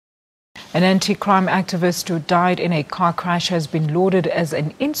An anti-crime activist who died in a car crash has been lauded as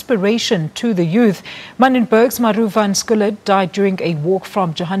an inspiration to the youth. Manenberg's Maruwaan Scullard died during a walk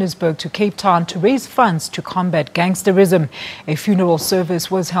from Johannesburg to Cape Town to raise funds to combat gangsterism. A funeral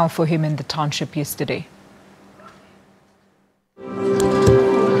service was held for him in the township yesterday.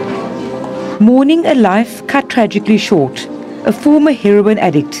 Mourning a life cut tragically short, a former heroin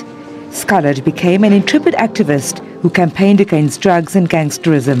addict, Scullard became an intrepid activist who campaigned against drugs and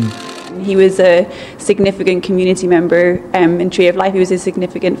gangsterism. He was a significant community member in Tree of Life. He was a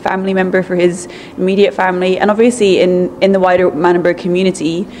significant family member for his immediate family, and obviously in the wider Manenberg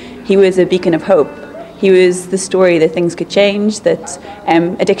community, he was a beacon of hope. He was the story that things could change, that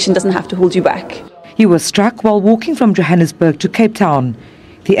addiction doesn't have to hold you back. He was struck while walking from Johannesburg to Cape Town.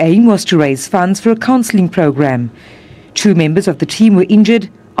 The aim was to raise funds for a counselling program. 2 members of the team were injured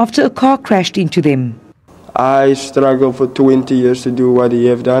after a car crashed into them. I struggled for 20 years to do what he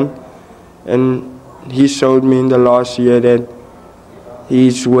have done. And he showed me in the last year that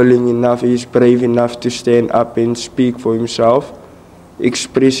he's willing enough, he's brave enough to stand up and speak for himself,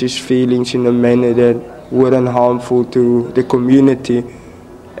 express his feelings in a manner that weren't harmful to the community.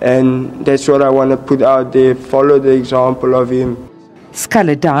 And that's what I want to put out there, follow the example of him.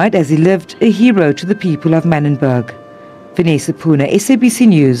 Scullard died as he lived a hero to the people of Manenberg. Vanessa Puna, SABC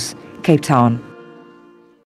News, Cape Town.